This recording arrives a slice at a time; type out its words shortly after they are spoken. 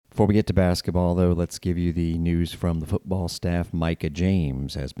Before we get to basketball, though, let's give you the news from the football staff. Micah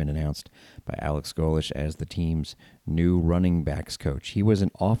James has been announced by Alex Golesh as the team's new running backs coach. He was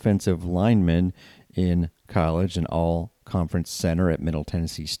an offensive lineman in college, an all-conference center at Middle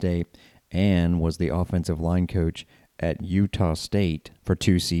Tennessee State, and was the offensive line coach at Utah State for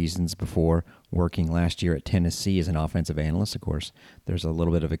 2 seasons before working last year at Tennessee as an offensive analyst. Of course, there's a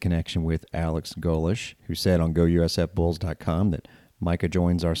little bit of a connection with Alex Golesh, who said on GoUSFBulls.com that Micah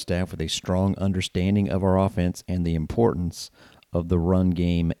joins our staff with a strong understanding of our offense and the importance of the run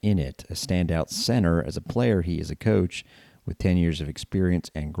game in it. A standout center as a player, he is a coach with 10 years of experience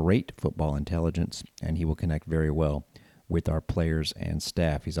and great football intelligence, and he will connect very well with our players and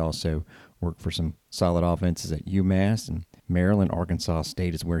staff. He's also worked for some solid offenses at UMass and Maryland. Arkansas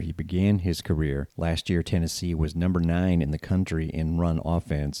State is where he began his career. Last year, Tennessee was number 9 in the country in run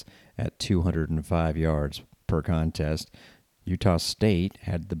offense at 205 yards per contest. Utah State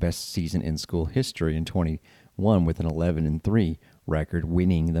had the best season in school history in 21 with an 11-3 record,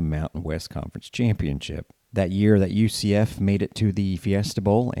 winning the Mountain West Conference Championship. That year that UCF made it to the Fiesta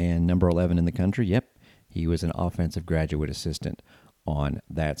Bowl and number 11 in the country, he was an offensive graduate assistant on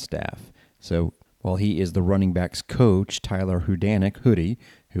that staff. So while he is the running backs coach, Tyler Hoodie,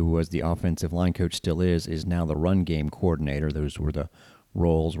 who was the offensive line coach, still is now the run game coordinator. Those were the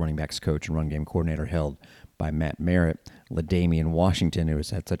roles, running backs coach and run game coordinator, held by Matt Merritt. LaDamian Washington, who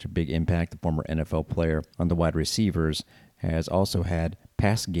has had such a big impact, the former NFL player on the wide receivers, has also had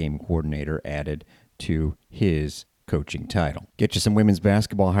pass game coordinator added to his coaching title. Get you some women's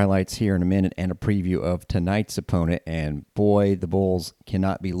basketball highlights here in a minute and a preview of tonight's opponent. And boy, the Bulls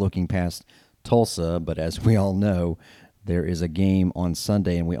cannot be looking past Tulsa, but as we all know, there is a game on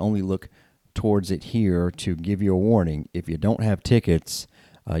Sunday, and we only look towards it here to give you a warning. If you don't have tickets,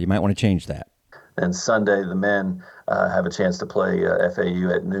 you might want to change that. And Sunday, the men have a chance to play FAU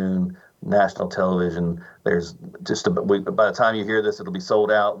at noon, national television. There's just by the time you hear this, it'll be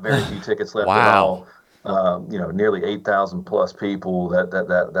sold out. Very few tickets left at all. Nearly 8,000 plus people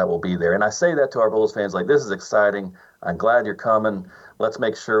that will be there. And I say that to our Bulls fans, like, this is exciting. I'm glad you're coming. Let's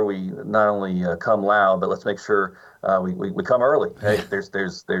make sure we not only come loud, but let's make sure we come early. Hey,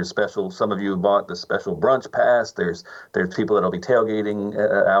 there's special. Some of you have bought the special brunch pass. There's people that'll be tailgating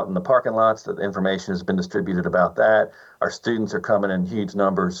out in the parking lots. The information has been distributed about that. Our students are coming in huge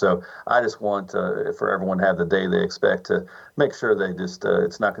numbers. So I just want for everyone to have the day they expect, to make sure they just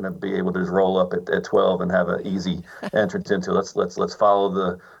it's not going to be able to just roll up at 12 and have an easy entrance into. Let's follow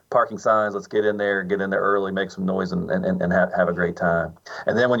the parking signs. Let's get in there early, make some noise, and have a great time.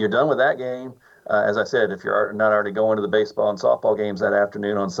 And then when you're done with that game, as I said, if you're not already going to the baseball and softball games that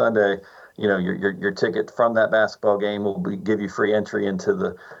afternoon on Sunday, your ticket from that basketball game will give you free entry into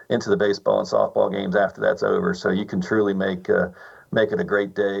the baseball and softball games after that's over. So you can truly make it a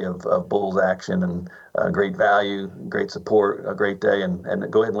great day of Bulls action and great value, great support, a great day, and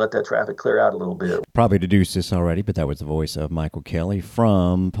go ahead and let that traffic clear out a little bit. Probably deduced this already, but that was the voice of Michael Kelly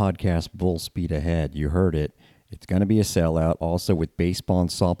from podcast Bull Speed Ahead. You heard it. It's going to be a sellout. Also, with baseball and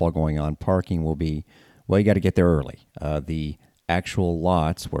softball going on, parking will be, you got to get there early. The actual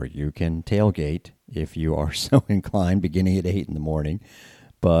lots where you can tailgate, if you are so inclined, beginning at 8 in the morning,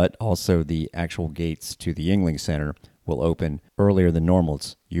 but also the actual gates to the Yuengling Center will open earlier than normal.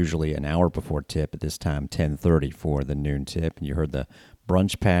 It's usually an hour before tip. At this time, 10:30 for the noon tip. And you heard the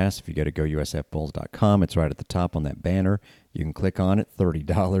brunch pass. If you go to GoUSFBulls.com, it's right at the top on that banner. You can click on it.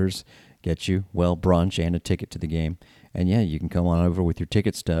 $30 gets you, brunch and a ticket to the game. And you can come on over with your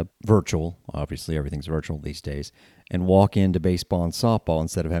ticket stub, virtual. Obviously, everything's virtual these days. And walk into baseball and softball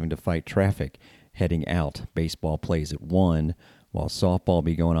instead of having to fight traffic heading out. Baseball plays at 1, while softball will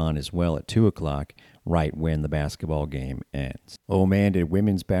be going on as well at 2 o'clock, right when the basketball game ends. Oh man, did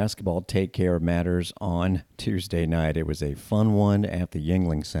women's basketball take care of matters on Tuesday night. It was a fun one at the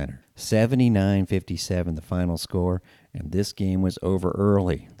Yuengling Center. 79-57 the final score, and this game was over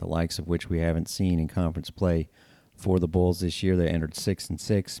early, the likes of which we haven't seen in conference play for the Bulls this year. They entered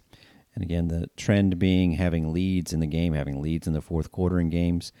 6-6. And again, the trend being having leads in the game, having leads in the fourth quarter in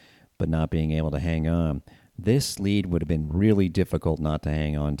games, but not being able to hang on. This lead would have been really difficult not to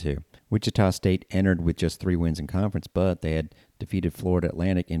hang on to. Wichita State entered with just 3 wins in conference, but they had defeated Florida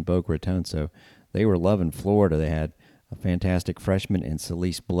Atlantic in Boca Raton, so they were loving Florida. They had a fantastic freshman in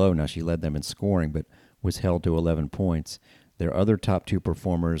Celeste Blow. Now, she led them in scoring, but was held to 11 points. Their other top 2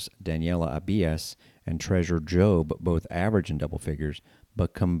 performers, Daniela Abias and Treasure Job, both average in double figures,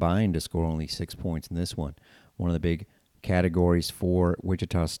 but combined to score only 6 points in this one. One of the big categories for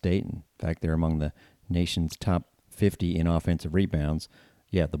Wichita State. In fact, they're among the nation's top 50 in offensive rebounds.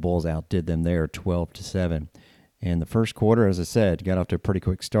 The Bulls outdid them there 12-7. In the first quarter, as I said, got off to a pretty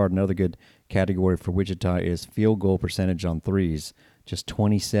quick start. Another good category for Wichita is field goal percentage on threes, just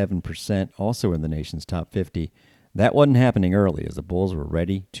 27%, also in the nation's top 50. That wasn't happening early as the Bulls were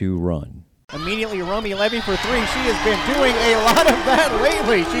ready to run. Immediately, Romy Levy for three. She has been doing a lot of that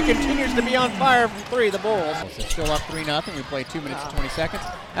lately. She continues to be on fire from three, the Bulls. It's still up 3-0. We play 2 minutes and 20 seconds.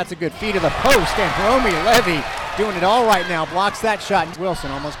 That's a good feed to the post, and Romy Levy doing it all right now. Blocks that shot. Wilson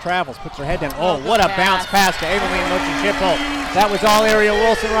almost travels, puts her head down. Oh, what a bounce pass to Evelyn Lucha-Shippo. That was all Ariel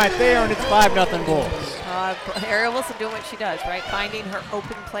Wilson right there, and it's 5-0 Bulls. Ariel Wilson doing what she does, right? Finding her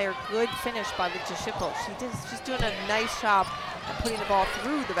open player. Good finish by Lucha-Shippo. She's doing a nice job at putting the ball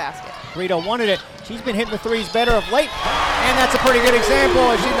through the basket. Rito wanted it. She's been hitting the threes better of late. And that's a pretty good example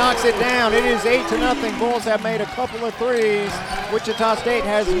as she knocks it down. It is 8-0. Bulls have made a couple of threes. Wichita State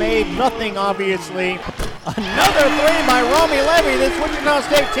has made nothing, obviously. Another three by Romy Levy. This Wichita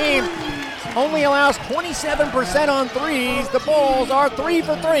State team only allows 27% on threes. The Bulls are 3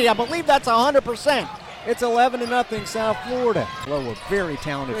 for 3. I believe that's 100%. It's 11-0 South Florida. Lowe, a very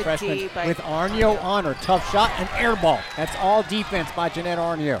talented freshman with Arnio on her. Tough shot, an air ball. That's all defense by Jeanette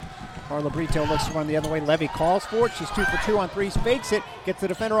Arnio. Carla Brito looks to run the other way. Levy calls for it. She's 2 for 2 on threes, fakes it, gets the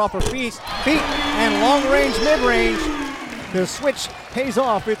defender off her feet, and long-range, mid-range. The switch pays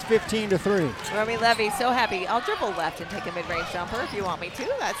off. It's 15-3. Romy Levy, so happy. I'll dribble left and take a mid-range jumper if you want me to.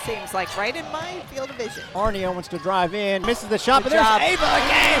 That seems like right in my field of vision. Arnio wants to drive in, misses the shot, but there's Ava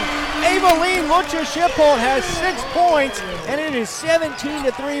again. Eveline Lucha-Shippo has 6 points, and it is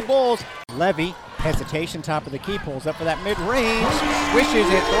 17-3 Bulls. Levy, hesitation, top of the key, pulls up for that mid-range, swishes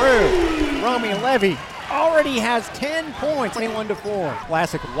it through. Romy Levy already has 10 points, 21-4.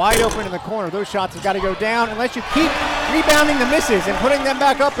 Classic wide open in the corner. Those shots have got to go down unless you keep rebounding the misses and putting them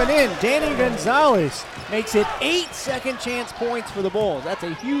back up and in. Danny Gonzalez makes it 8 second chance points for the Bulls. That's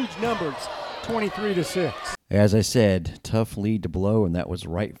a huge number. It's 23-6. As I said, tough lead to blow, and that was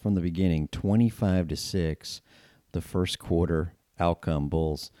right from the beginning. 25-6, the first quarter outcome.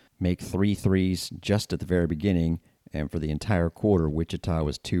 Bulls make 3 threes just at the very beginning, and for the entire quarter, Wichita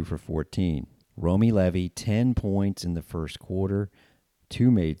was 2 for 14. Romy Levy, 10 points in the first quarter,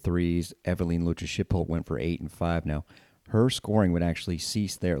 2 made threes. Eveline Lucha-Shippo went for 8 and 5. Now, her scoring would actually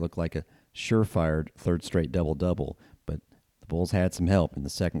cease there. It looked like a surefire third straight double-double, but the Bulls had some help in the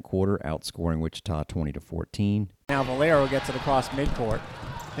second quarter, outscoring Wichita 20-14. Now Valero gets it across midcourt.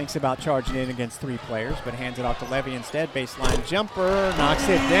 Thinks about charging in against 3 players, but hands it off to Levy instead. Baseline jumper, knocks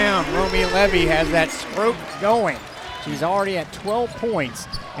it down. Romy Levy has that stroke going. She's already at 12 points,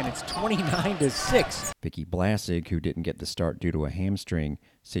 and it's 29-6. Vicky Blasig, who didn't get the start due to a hamstring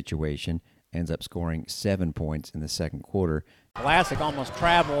situation, ends up scoring 7 points in the second quarter. Blasig almost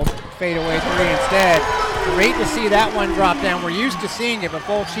traveled, fadeaway 3 instead. Great to see that one drop down. We're used to seeing it, but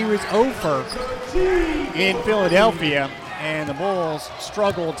folks, she was over in Philadelphia, and the Bulls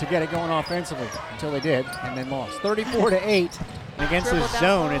struggled to get it going offensively until they did, and then lost. 34-8. And against this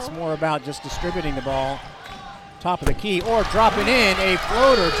zone, it's more about just distributing the ball. Top of the key, or dropping in a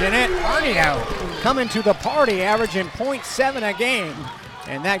floater. Jeanette Arnio coming to the party, averaging 0.7 a game.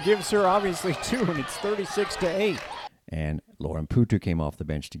 And that gives her obviously 2, and it's 36-8. And Lauren Putu came off the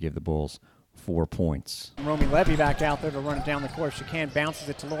bench to give the Bulls 4 points. Romy Levy back out there to run it down the court if she can. Bounces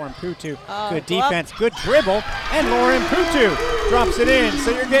it to Lauren Putu. Good defense, good dribble, and Lauren Putu drops it in.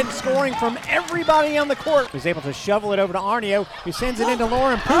 So you're getting scoring from everybody on the court. Who's able to shovel it over to Arnio, who sends it into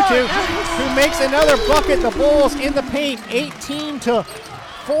Lauren Putu, who makes another bucket. The Bulls in the paint,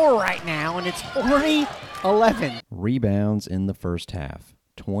 18-4 right now, and it's 40-11. Rebounds in the first half,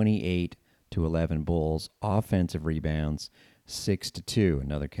 28-11 Bulls. Offensive rebounds, 6-2.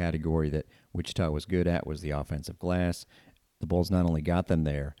 Another category that Wichita was good at was the offensive glass. The Bulls not only got them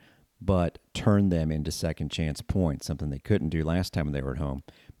there, but turned them into second chance points, something they couldn't do last time they were at home.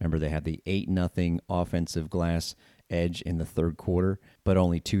 Remember, they had the 8-0 offensive glass edge in the third quarter, but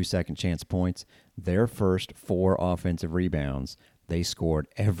only 2 second chance points. Their first 4 offensive rebounds, they scored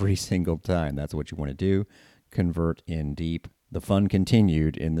every single time. That's what you want to do. Convert in deep. The fun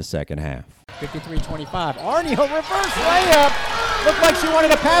continued in the second half. 53-25. Arnio reverse layup. Looked like she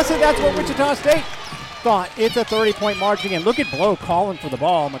wanted to pass it. That's what Wichita State thought. It's a 30-point margin again. Look at Blow calling for the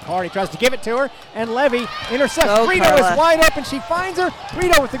ball. McCarty tries to give it to her, and Levy intercepts. Rito is wide open. She finds her.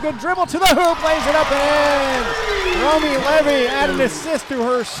 Rito with a good dribble to the hoop, lays it up and in. Romy Levy added an assist to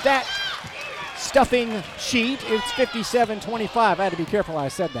her stat stuffing sheet. It's 57-25. I had to be careful I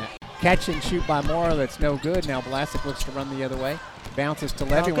said that. Catch and shoot by Mora. That's no good. Now Blasik looks to run the other way. Bounces to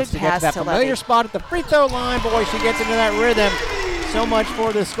Levy. Wants to get to that familiar spot at the free throw line. Boy, she gets into that rhythm. So much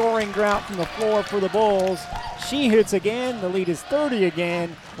for the scoring drought from the floor for the Bulls. She hits again. The lead is 30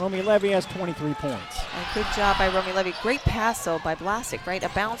 again. Romy Levy has 23 points. And good job by Romy Levy. Great pass, though, by Blasek, right? A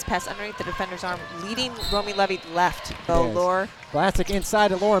bounce pass underneath the defender's arm, leading Romy Levy left. Go, Yes. Laura. Blasek inside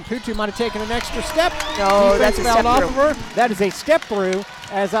to Lauren Putu, might have taken an extra step. No, Defense that's a fouled step off through. of her. That is a step through,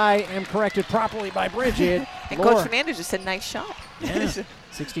 as I am corrected properly by Bridget. And Laura- Coach Fernandez just said, nice shot. Yeah.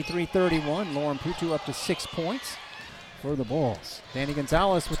 63-31. Lauren Putu up to 6 points for the Bulls. Danny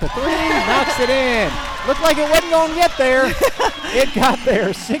Gonzalez with the 3, knocks it in. Looked like it wasn't going to get there. It got there,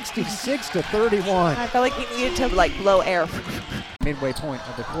 66-31. I felt like we needed to, like, blow air. Midway point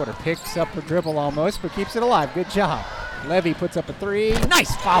of the quarter. Picks up her dribble almost, but keeps it alive. Good job. Levy puts up a 3.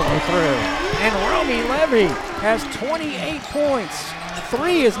 Nice follow through. And Romy Levy has 28 points.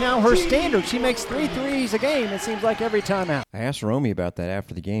 3 is now her standard. She makes 3 threes a game, it seems like, every time out. I asked Romy about that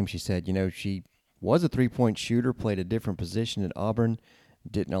after the game. She said, she was a three-point shooter, played a different position at Auburn,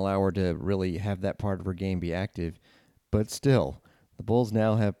 didn't allow her to really have that part of her game be active. But still, the Bulls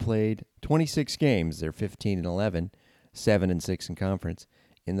now have played 26 games. They're 15-11, 7-6 in conference.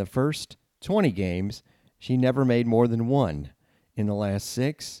 In the first 20 games, she never made more than 1. In the last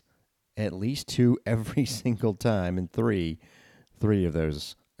 6, at least 2 every single time, and 3 of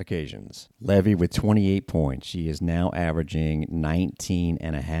those occasions. Levy with 28 points. She is now averaging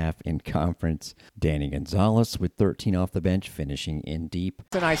 19.5 in conference. Danny Gonzalez with 13 off the bench, finishing in deep.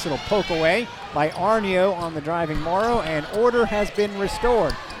 It's a nice little poke away by Arnio on the driving Morrow, and order has been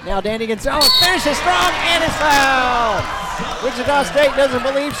restored. Now Danny Gonzalez finishes strong and is fouled. Wichita State doesn't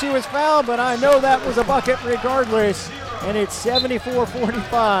believe she was fouled, but I know that was a bucket regardless, and it's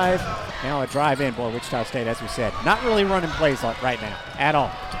 74-45. Now a drive in, boy, Wichita State, as we said, not really running plays right now at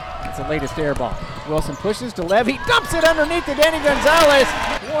all. It's the latest air ball. Wilson pushes to Levy, dumps it underneath to Danny Gonzalez.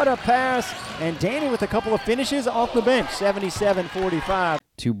 What a pass. And Danny with a couple of finishes off the bench, 77-45.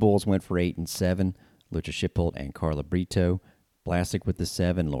 2 Bulls went for 8 and 7, Lucha Shippold and Carla Brito. Blasek with the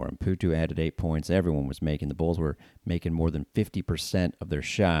 7, Lauren Putu added 8 points. Everyone was the Bulls were making more than 50% of their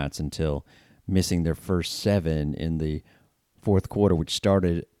shots until missing their first 7 in the fourth quarter, which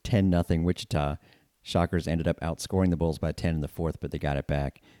started 10-0 Wichita. Shockers ended up outscoring the Bulls by 10 in the fourth, but they got it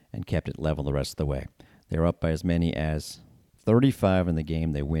back and kept it level the rest of the way. They were up by as many as 35 in the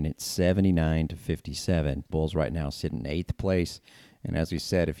game. They win it 79-57. Bulls right now sit in 8th place. And as we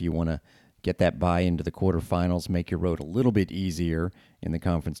said, if you want to get that bye into the quarterfinals, make your road a little bit easier in the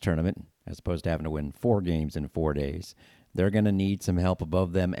conference tournament, as opposed to having to win 4 games in 4 days, they're going to need some help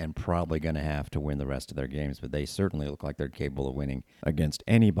above them and probably going to have to win the rest of their games. But they certainly look like they're capable of winning against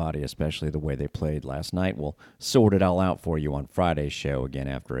anybody, especially the way they played last night. We'll sort it all out for you on Friday's show, again,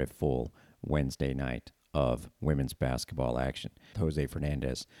 after a full Wednesday night of women's basketball action. Jose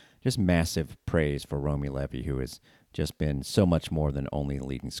Fernandez, just massive praise for Romy Levy, who has just been so much more than only the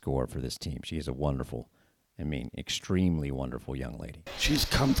leading scorer for this team. She is a wonderful, extremely wonderful young lady. She's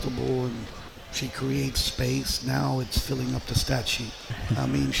comfortable and she creates space. Now it's filling up the stat sheet.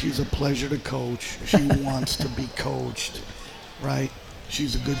 She's a pleasure to coach. She wants to be coached, right?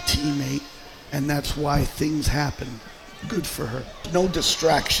 She's a good teammate, and that's why things happen. Good for her. No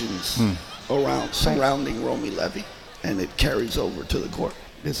distractions surrounding Romy Levy, and it carries over to the court.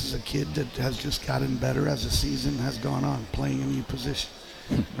 This is a kid that has just gotten better as the season has gone on, playing a new position,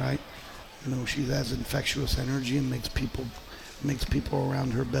 right? She has infectious energy and makes people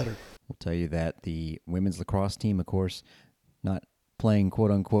around her better. We'll tell you that the women's lacrosse team, of course, not playing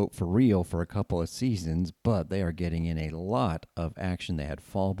quote-unquote for real for a couple of seasons, but they are getting in a lot of action. They had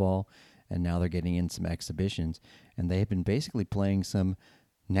fall ball, and now they're getting in some exhibitions, and they have been basically playing some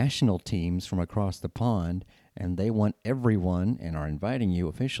national teams from across the pond, and they want everyone, and are inviting you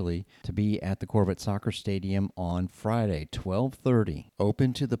officially, to be at the Corvette Soccer Stadium on Friday, 12:30.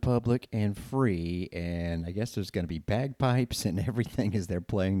 Open to the public and free, and I guess there's going to be bagpipes and everything as they're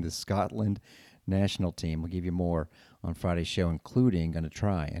playing the Scotland national team. We'll give you more on Friday's show, including going to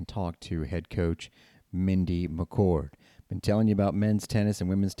try and talk to head coach Mindy McCord. Been telling you about men's tennis and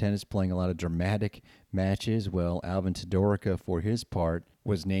women's tennis playing a lot of dramatic matches. Well, Alvin Todorica, for his part,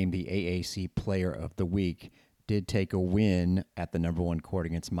 was named the AAC Player of the Week. Did take a win at the number 1 court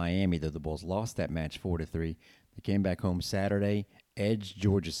against Miami, though the Bulls lost that match 4-3. They came back home Saturday, edged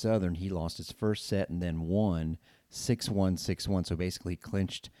Georgia Southern. He lost his first set and then won 6-1, 6-1, so basically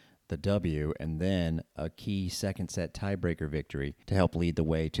clinched the W, and then a key second set tiebreaker victory to help lead the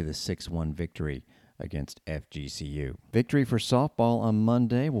way to the 6-1 victory against FGCU. Victory for softball on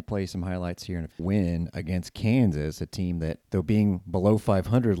Monday. We'll play some highlights here. And a win against Kansas, a team that, though being below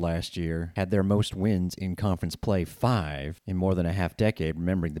 500 last year, had their most wins in conference play, 5 in more than a half decade.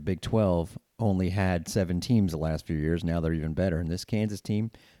 Remembering the Big 12 only had 7 teams the last few years. Now they're even better. And this Kansas team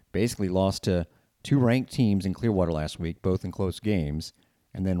basically lost to 2 ranked teams in Clearwater last week, both in close games,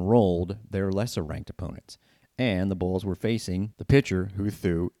 and then rolled their lesser-ranked opponents. And the Bulls were facing the pitcher who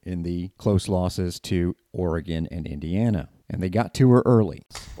threw in the close losses to Oregon and Indiana. And they got to her early.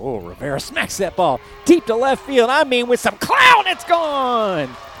 Oh, Rivera smacks that ball deep to left field. I mean, with some clout, it's gone.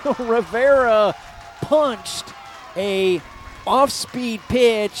 Rivera punched a off-speed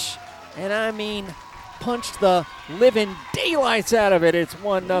pitch, and I mean, punched the living daylights out of it. It's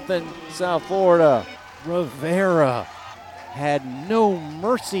 1-0 South Florida. Rivera had no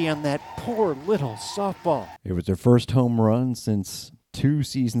mercy on that poor little softball. It was her first home run since 2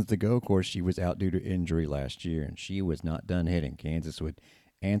 seasons ago. Of course, she was out due to injury last year, and she was not done hitting. Kansas would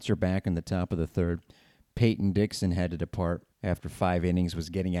answer back in the top of the third. Peyton Dixon had to depart after 5 innings, was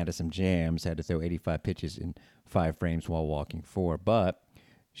getting out of some jams, had to throw 85 pitches in 5 frames while walking 4. But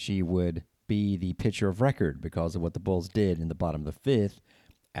she would be the pitcher of record because of what the Bulls did in the bottom of the 5th.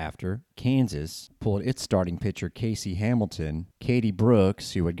 After Kansas pulled its starting pitcher, Casey Hamilton. Katie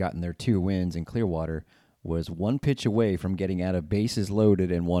Brooks, who had gotten their 2 wins in Clearwater, was 1 pitch away from getting out of bases loaded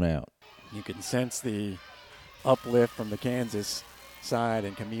and 1 out. You can sense the uplift from the Kansas side,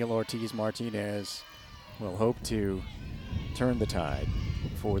 and Camille Ortiz-Martinez will hope to turn the tide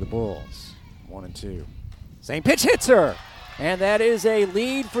for the Bulls. 1-2. Same pitch hits her, and that is a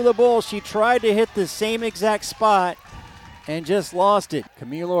lead for the Bulls. She tried to hit the same exact spot and just lost it.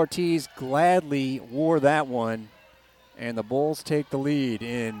 Camille Ortiz gladly wore that one, and the Bulls take the lead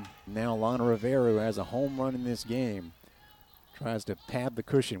in. Now Lana Rivera, who has a home run in this game, tries to pad the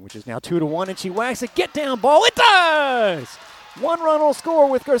cushion, which is now 2-1, and she whacks a get-down ball. It does! 1 run will score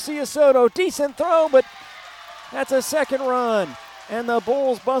with Garcia Soto. Decent throw, but that's a 2nd run, and the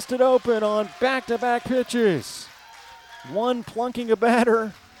Bulls busted open on back-to-back pitches. One plunking a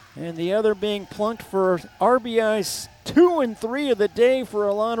batter, and the other being plunked for RBIs 2 and 3 of the day for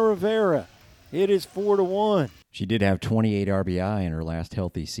Alana Rivera. It is 4-1. She did have 28 RBI in her last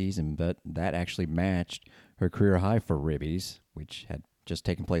healthy season, but that actually matched her career high for Ribbies, which had just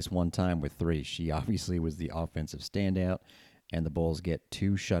taken place 1 time with 3. She obviously was the offensive standout, and the Bulls get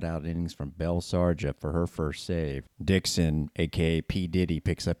 2 shutout innings from Belle Sarja for her first save. Dixon, a.k.a. P. Diddy,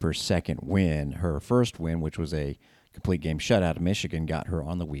 picks up her 2nd win. Her first win, which was a complete game shutout of Michigan, got her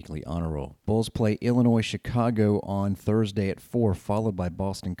on the weekly honor roll. Bulls play Illinois-Chicago on Thursday at 4, followed by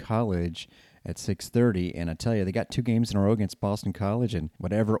Boston College at 6:30. And I tell you, they got 2 games in a row against Boston College, and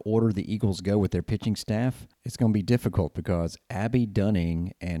whatever order the Eagles go with their pitching staff, it's going to be difficult because Abby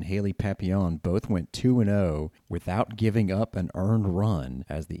Dunning and Haley Papillon both went 2-0 without giving up an earned run,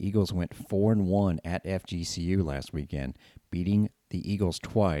 as the Eagles went 4-1 at FGCU last weekend, beating the Eagles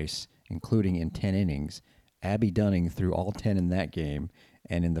twice, including in 10 innings. Abby Dunning threw all 10 in that game,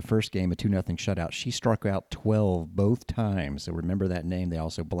 and in the first game, a 2-0 shutout, she struck out 12 both times. So remember that name. They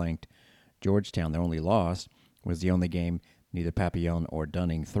also blanked Georgetown. Their only loss was the only game neither Papillon or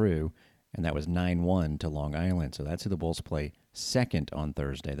Dunning threw, and that was 9-1 to Long Island. So that's who the Bulls play second on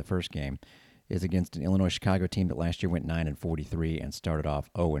Thursday. The first game is against an Illinois-Chicago team that last year went 9-43 and started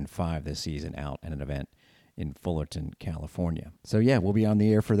off 0-5 this season out at an event in Fullerton, California. So yeah, we'll be on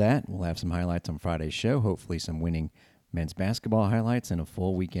the air for that. We'll have some highlights on Friday's show, hopefully some winning men's basketball highlights and a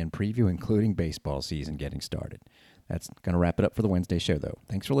full weekend preview, including baseball season getting started. That's going to wrap it up for the Wednesday show, though.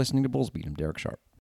 Thanks for listening to Bulls Beat 'em. Darek Sharp.